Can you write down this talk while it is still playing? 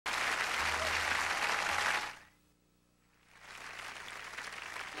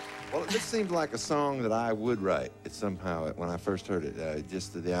Well, this seemed like a song that I would write. It somehow, when I first heard it,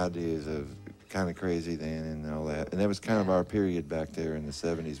 just the ideas of kind of crazy then and all that. And that was kind of our period back there in the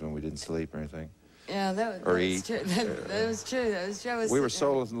 70s when we didn't sleep or anything. Yeah, that was true. That was true. That was true. We were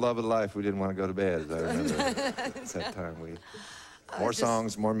so in love with life, we didn't want to go to bed, as I remember. At that time, more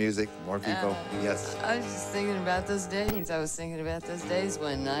songs, more music, more people. Yes. I was just thinking about those days. I was thinking about those days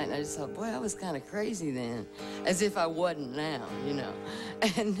one night, and I just thought, boy, I was kind of crazy then. As if I wasn't now, you know.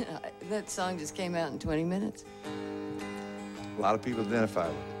 And that song just came out in 20 minutes. A lot of people identify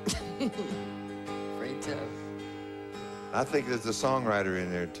with it. Pretty tough. I think there's a songwriter in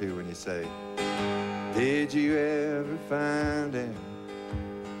there, too, when you say, did you ever find out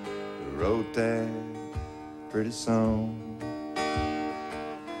who wrote that pretty song?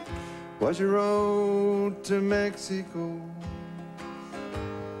 Was your road to Mexico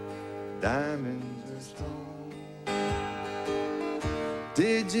diamonds or stone?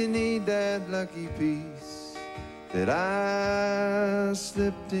 Did you need that lucky piece that I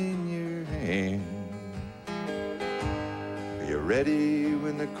slipped in your hand? Are you ready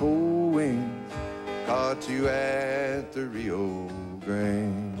when the cold winds caught you at the Rio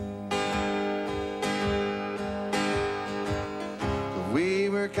Grande? We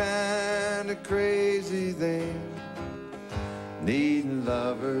were kind of crazy then, needing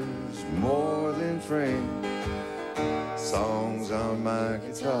lovers more than friends. Songs on my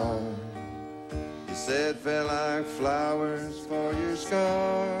guitar, you said, fell like flowers for your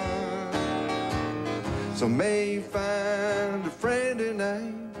scar. So may you find a friend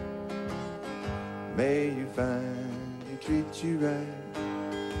tonight, may you find he treats you right.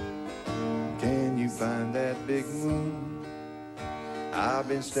 Can you find that big moon I've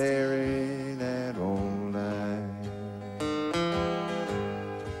been staring at all night?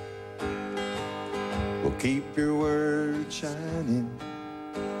 Well, keep your words shining,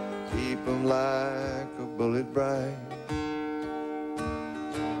 keep them like a bullet bright,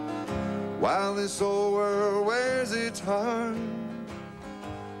 while this old world wears its heart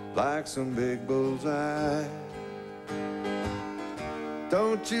like some big bullseye.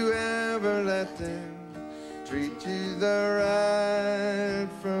 Don't you ever let them treat you the right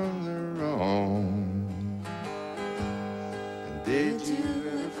from the wrong. And did you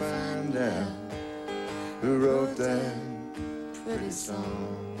ever find out who wrote that pretty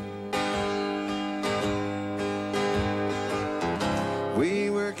song? We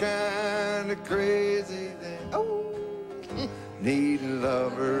were kind of crazy then, needing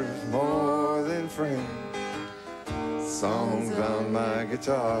lovers more than friends. Songs on my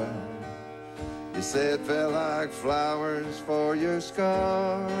guitar, you said, fell like flowers for your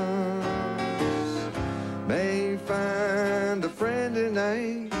scars. May you find a friend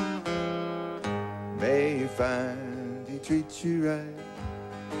tonight, may you find he treats you right.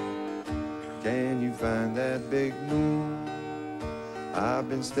 Can you find that big moon I've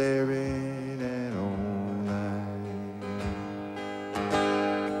been staring at all night?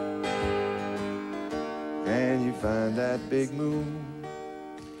 Can you find that big moon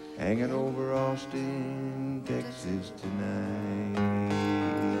hanging over Austin, Texas tonight?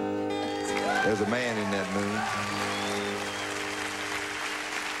 There's a man in that moon.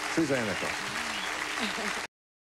 Susanna Clark.